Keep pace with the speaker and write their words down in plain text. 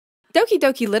Doki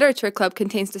Doki Literature Club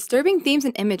contains disturbing themes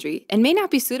and imagery and may not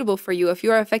be suitable for you if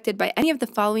you are affected by any of the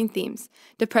following themes: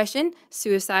 depression,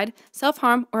 suicide,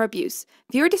 self-harm, or abuse.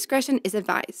 Viewer discretion is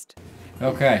advised.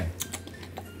 Okay.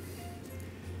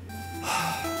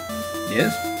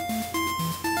 Yes?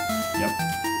 Yep.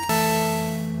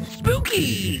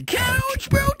 Spooky Couch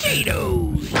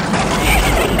Brotatoes!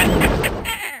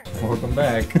 Welcome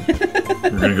back.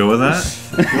 We're gonna go with that?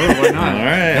 Sure, why not?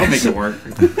 Alright. They'll make it work.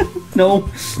 No.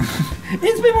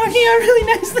 It's been working out really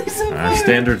nicely so far. Our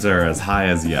standards are as high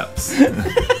as Yeps.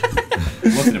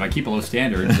 Listen, if I keep low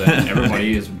standards, then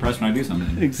everybody is impressed when I do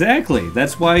something. Exactly.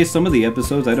 That's why some of the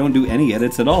episodes I don't do any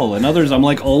edits at all, and others I'm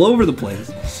like all over the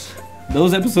place.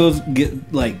 Those episodes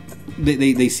get like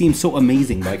they seem so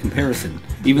amazing by comparison,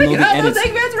 even though the edits.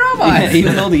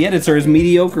 Even though the edits are as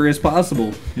mediocre as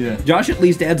possible. Yeah. Josh at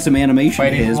least adds some animation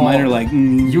to his. Mine are like.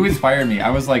 You inspired me. I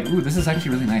was like, ooh, this is actually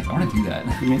really nice. I want to do that.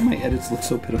 You made my edits look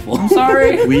so pitiful. I'm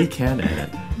sorry. We can edit.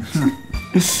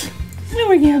 It's been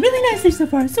working out really nicely so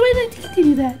far, so I'd like to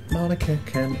continue that. Monica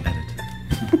can edit.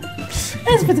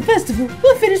 As for the festival,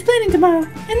 we'll finish planning tomorrow,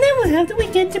 and then we'll have the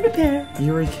weekend to prepare.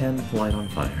 Yuri can light on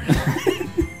fire.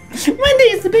 Monday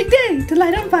is the big day to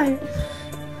light on fire.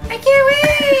 I can't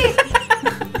wait!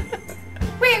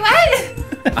 Wait, what?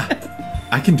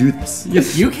 I can do this.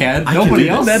 Yes, you can. I Nobody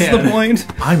can do else That's can. the point.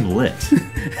 I'm lit.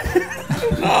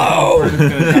 No.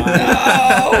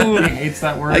 No. He hates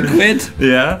that word. I quit.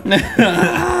 Yeah?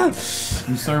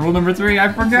 Sorry, rule number 3,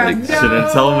 I forgot. Like,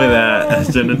 Shouldn't tell me that.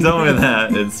 Shouldn't tell me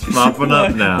that. It's popping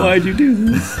up now. Why'd you do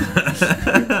this?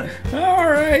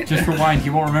 Alright. Just rewind,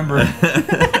 you won't remember.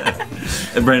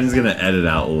 And Brandon's gonna edit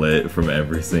out lit from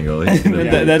every single.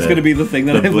 That's gonna be the thing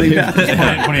that I leave out.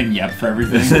 Put in yep for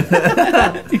everything.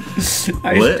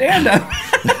 I stand up.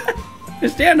 I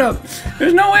stand up.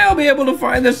 There's no way I'll be able to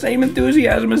find the same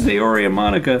enthusiasm as Sayori and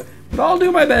Monica, but I'll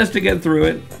do my best to get through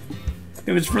it.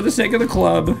 If it's for the sake of the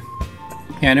club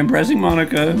and impressing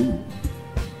Monica,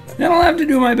 then I'll have to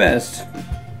do my best.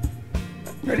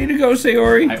 Ready to go,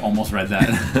 Sayori? I almost read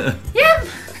that. Yep!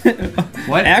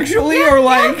 What? Actually, or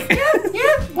like?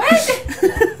 Yep, what?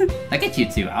 Look at you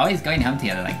two, always going home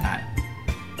together like that.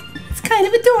 It's kind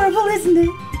of adorable, isn't it?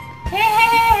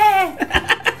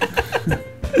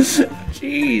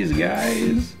 Jeez,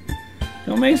 guys.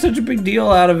 Don't make such a big deal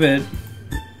out of it.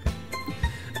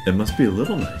 It must be a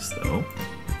little nice, though.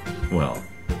 Well,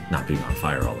 not being on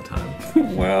fire all the time.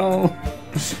 Well,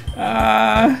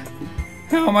 how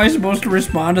am I supposed to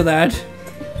respond to that?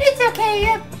 It's okay,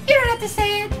 Yep. You don't have to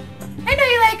say it. I know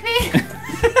you like me.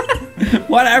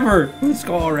 Whatever. Let's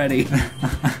go already. Oh,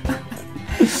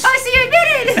 so you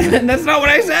admitted! That's not what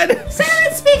I said.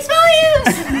 Silence speaks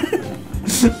volumes!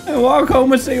 I walk home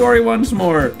with Sayori once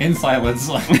more. In silence.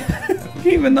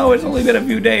 Even though it's only been a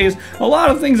few days, a lot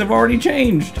of things have already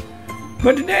changed.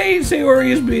 But today,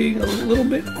 Sayori is being a little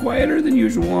bit quieter than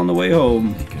usual on the way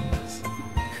home. Goodness.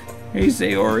 Hey,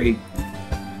 Sayori.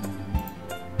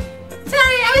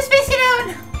 Sorry, I was spacing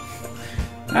out.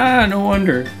 Ah, no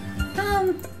wonder.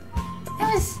 I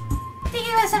was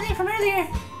thinking about something from earlier.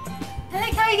 I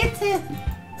like how we get to...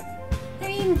 I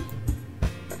mean...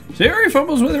 Sayori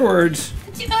fumbles with her words.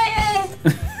 So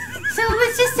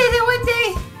let's just say that one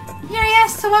day, Yuri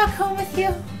asked to walk home with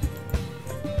you.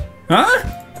 Huh?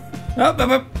 What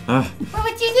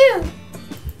would you do?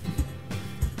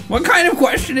 What kind of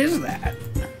question is that?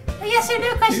 A yes or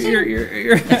no question?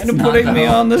 You're kind of not putting me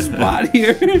no. on the spot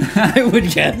here. I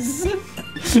would guess.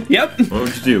 Yep. What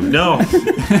would you do? No.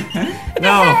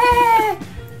 No.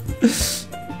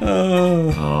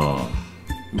 Oh.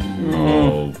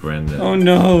 Oh, Brendan. Oh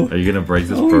no. Are you gonna break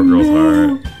this poor girl's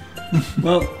heart?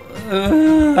 Well,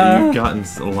 You've gotten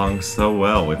along so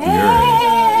well with Yuri.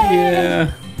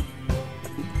 yeah.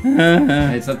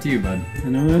 It's up to you, bud.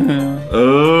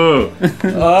 Oh.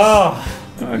 Oh.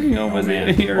 Talking over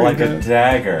man. here. Like a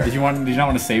dagger. Did you not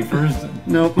want to save first?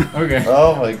 Nope. Okay.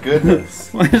 Oh my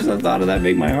goodness. Why does the thought of that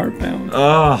make my heart pound?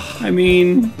 Oh, I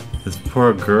mean, this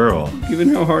poor girl. given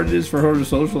how hard it is for her to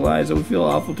socialize, I would feel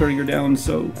awful turning her down,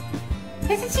 so...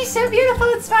 Isn't she so beautiful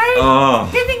and smart? Oh,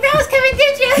 Didn't think that was coming,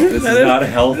 did you? this is not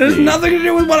healthy. There's nothing to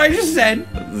do with what I just said.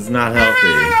 This is not healthy.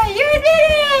 Ah, you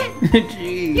admitted it!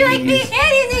 Jeez. You like me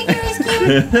and you think Yuri's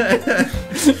cute.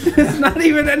 There's not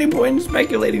even any point in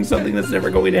speculating something that's never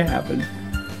going to happen.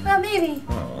 Well, maybe.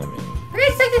 Oh, I mean, But I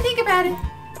just like to think about it.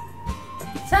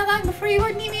 It's not long before you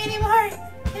wouldn't need me anymore,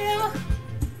 you know?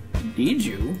 Need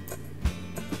you?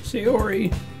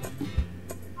 Sayori,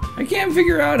 I can't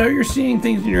figure out how you're seeing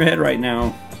things in your head right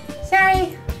now.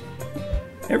 Sorry.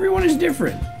 Everyone is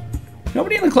different.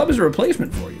 Nobody in the club is a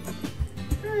replacement for you.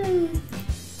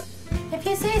 If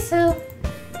you say so.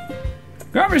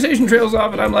 Conversation trails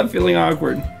off, and I'm left feeling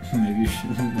awkward. Maybe you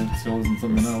should have chosen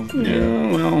something else.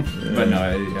 Yeah, well. But no,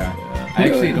 I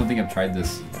actually don't think I've tried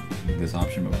this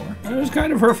option before. It was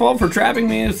kind of her fault for trapping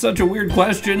me. It's such a weird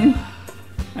question.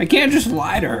 I can't just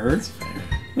lie to her.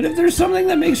 But if there's something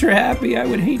that makes her happy, I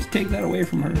would hate to take that away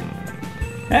from her.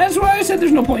 That's why I said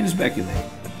there's no point in speculating.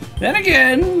 Then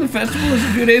again, the festival is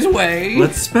a few days away.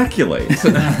 Let's speculate.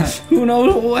 Who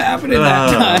knows what will happen in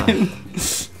that time?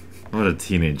 What a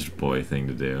teenage boy thing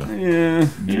to do. Yeah.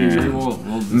 Maybe we'll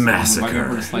just Massacre. invite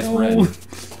her to slice No.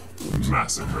 bread.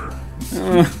 Massacre.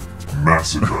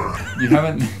 Massacre. You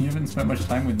haven't spent much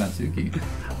time with Natsuki.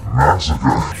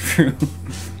 Massacre. True.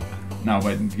 No,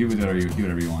 but do whatever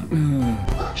you want.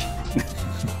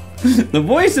 The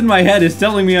voice in my head is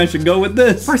telling me I should go with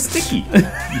this. For sticky.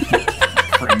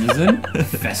 Crimson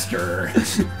Fester.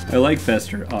 I like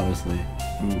Fester, honestly.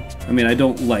 Ooh. I mean, I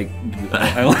don't like.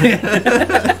 I like.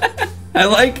 I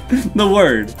like the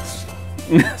word.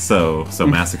 So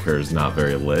Massacre is not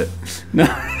very lit. No.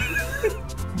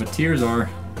 But tears are.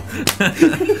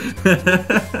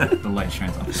 The light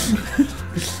shines off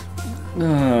them.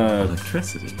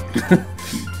 Electricity.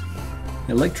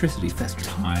 Electricity Fester.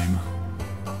 Time.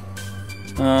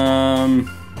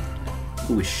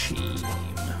 Who is she?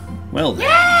 Well then.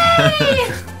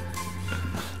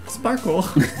 Sparkle.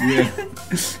 Yeah.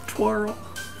 Twirl.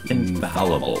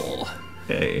 Infallible.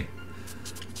 Hey.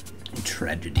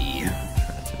 Tragedy.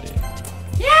 Tragedy.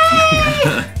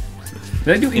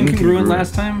 Did I do incongruent Incongruent.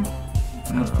 last time?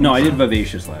 No, I did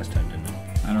vivacious last time, didn't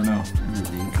I? I don't know.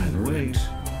 Incongruent.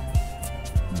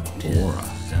 Aura.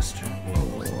 Disaster.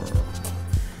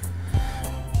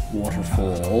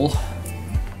 Waterfall.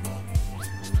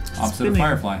 Opposite of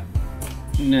Firefly.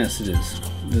 Yes, it is.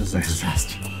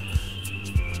 Disaster.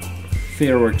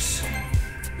 Fireworks.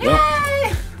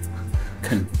 Well,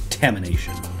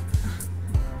 contamination.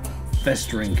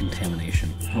 Festering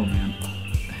contamination. Oh man.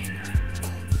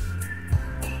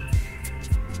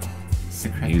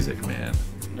 Music, man.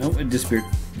 No, it disappeared.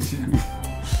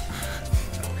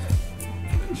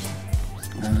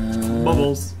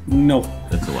 Bubbles. No.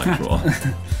 Intellectual.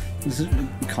 This is in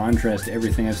contrast to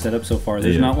everything I've set up so far.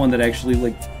 There's Yeah. not one that actually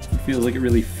feels like it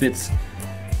really fits.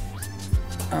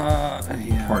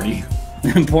 Yeah. Party.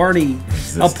 Party.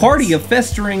 A party of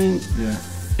festering Yeah.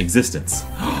 Existence.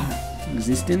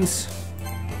 existence.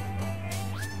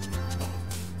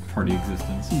 Party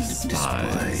existence.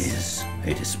 Despise.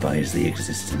 I despise the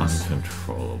existence.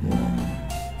 Uncontrollable.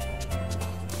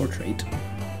 Portrait.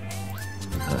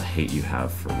 The hate you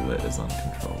have for lit is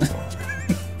uncontrollable.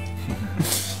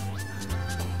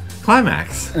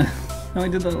 Climax. No, I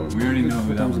did that. We already know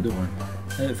who that times one's ago.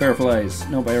 for. Fireflies.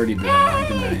 Nope, I already did that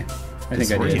one, didn't I? I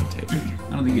think I did.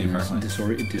 Disorientated. I don't think you did Firefly.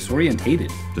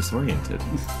 Disorientated. Disoriented.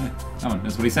 Oh,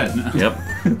 that's what he said. Yep.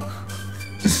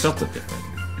 Just felt it different.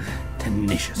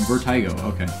 Tenacious. Vertigo.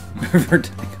 Okay.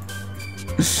 Vertigo.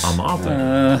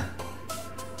 Amava.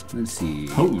 Let's see.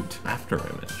 Hoot. After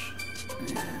image.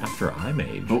 After I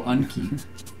made. Oh, Unki.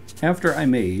 After I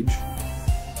mage.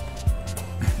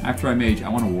 After I mage, I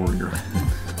want a warrior.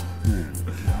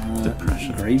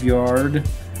 Depression. Graveyard.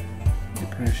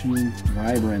 Depression.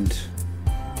 Vibrant.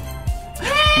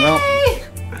 Well,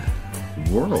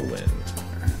 Whirlwind.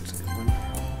 that's a good one.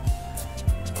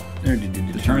 I already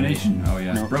did Determination. Oh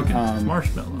yeah. No, Broken.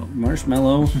 Marshmallow.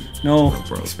 Marshmallow. No.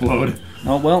 Broken. Explode.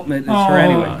 Oh, well, it's her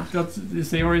anyway. That's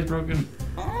Sayori's broken.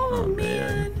 Oh,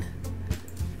 man.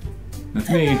 That's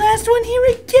The me. last one here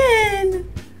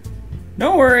again.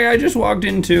 Don't worry, I just walked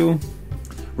into.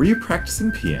 Were you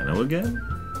practicing piano again?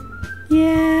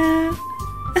 Yeah.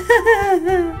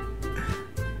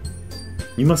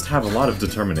 You must have a lot of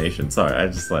determination. Sorry,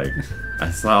 I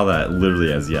saw that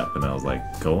literally as yep, and I was like,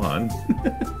 go on.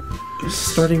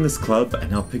 Starting this club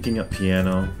and now picking up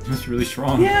piano. That's really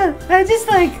strong. Yeah, I just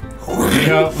like.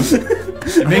 Yeah.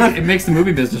 It makes the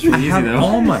movie business really I easy have though.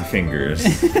 all my fingers.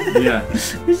 Yeah.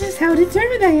 This is how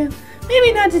determined I am.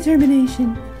 Maybe not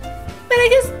determination, but I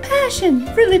guess passion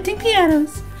for lifting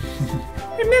pianos.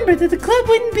 Remember that the club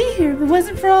wouldn't be here if it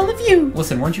wasn't for all of you.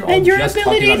 Listen, weren't you all And your just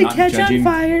ability talking to about catch not judging?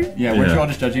 on fire. Yeah, weren't Yeah. you all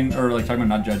just judging or like talking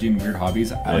about not judging weird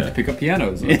hobbies? I like Yeah. to pick up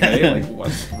pianos. Okay, like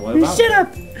what about Shut it?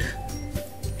 up.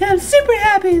 I'm super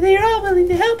happy that you're all willing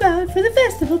to help out for the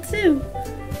festival too.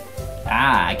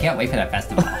 Ah, I can't wait for that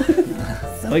festival.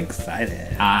 So excited.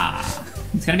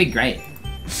 It's gonna be great.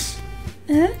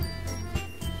 Huh?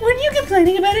 Weren't you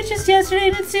complaining about it just yesterday,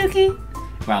 Natsuki?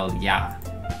 Well, yeah.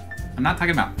 I'm not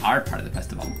talking about our part of the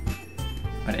festival.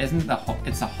 But isn't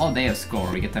it's a whole day of school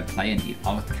where we get to play and eat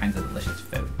all kinds of delicious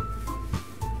food.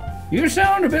 You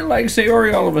sound a bit like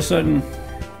Sayori all of a sudden.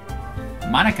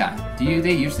 Monica,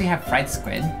 they usually have fried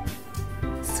squid?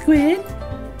 squid.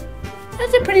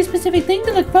 That's a pretty specific thing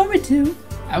to look forward to.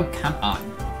 Oh, come on.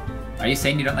 Are you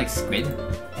saying you don't like squid?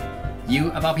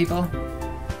 You, of all people?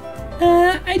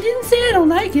 I didn't say I don't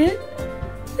like it.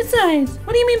 Besides,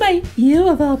 what do you mean by you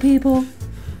of all people?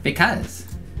 Because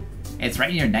it's right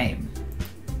in your name.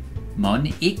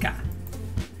 Monica.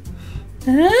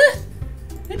 Huh?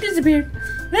 It disappeared.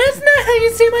 That's not how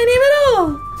you say my name at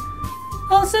all.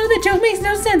 Also, the joke makes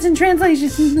no sense in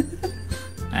translation.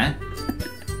 Huh?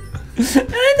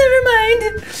 Never mind.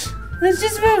 Let's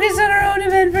just focus on our own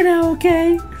event for now,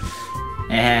 okay?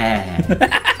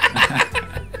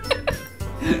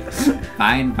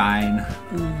 Fine, fine.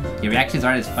 Your reactions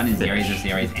aren't as fun as Sayori's or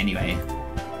Sayori's anyway.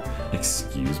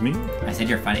 Excuse me? I said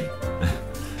you're funny.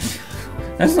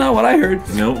 That's not what I heard.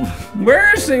 Nope.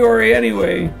 Where's Sayori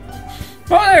anyway?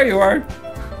 Oh, there you are.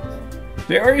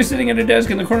 Sayori is sitting at a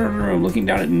desk in the corner of the room, looking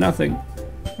down at nothing.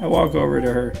 I walk over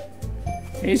to her.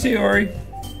 Hey, Sayori.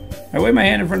 I wave my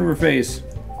hand in front of her face.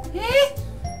 Eh?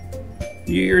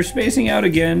 You're spacing out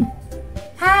again.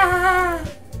 Ha!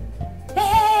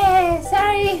 Hey,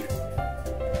 sorry.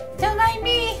 Don't mind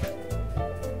me.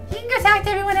 You can go talk to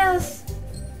everyone else.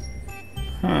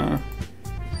 Huh.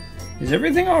 Is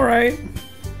everything alright?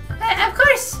 Of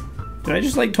course. Did I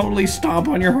just like totally stomp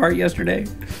on your heart yesterday?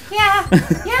 Yeah.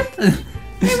 Yep.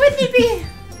 Why wouldn't it be?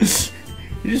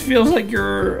 It just feels like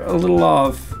you're a little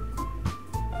off.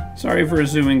 Sorry for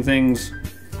assuming things.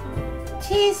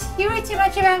 Jeez, you worry too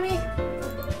much about me.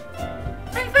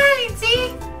 I'm fine,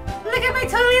 see? Look at my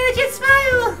totally legit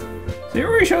smile.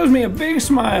 Sayori shows me a big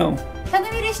smile. Don't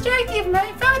let me distract you from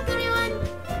having fun with everyone.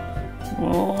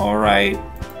 Well, alright.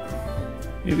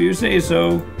 If you say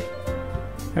so.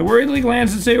 I worriedly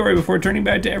glanced at Sayori before turning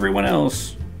back to everyone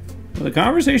else. But the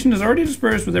conversation has already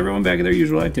dispersed with everyone back at their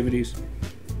usual activities.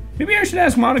 Maybe I should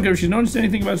ask Monica if she's noticed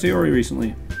anything about Sayori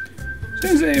recently.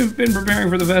 Since they've been preparing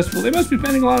for the festival, they must be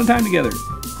spending a lot of time together.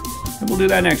 And we'll do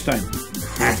that next time.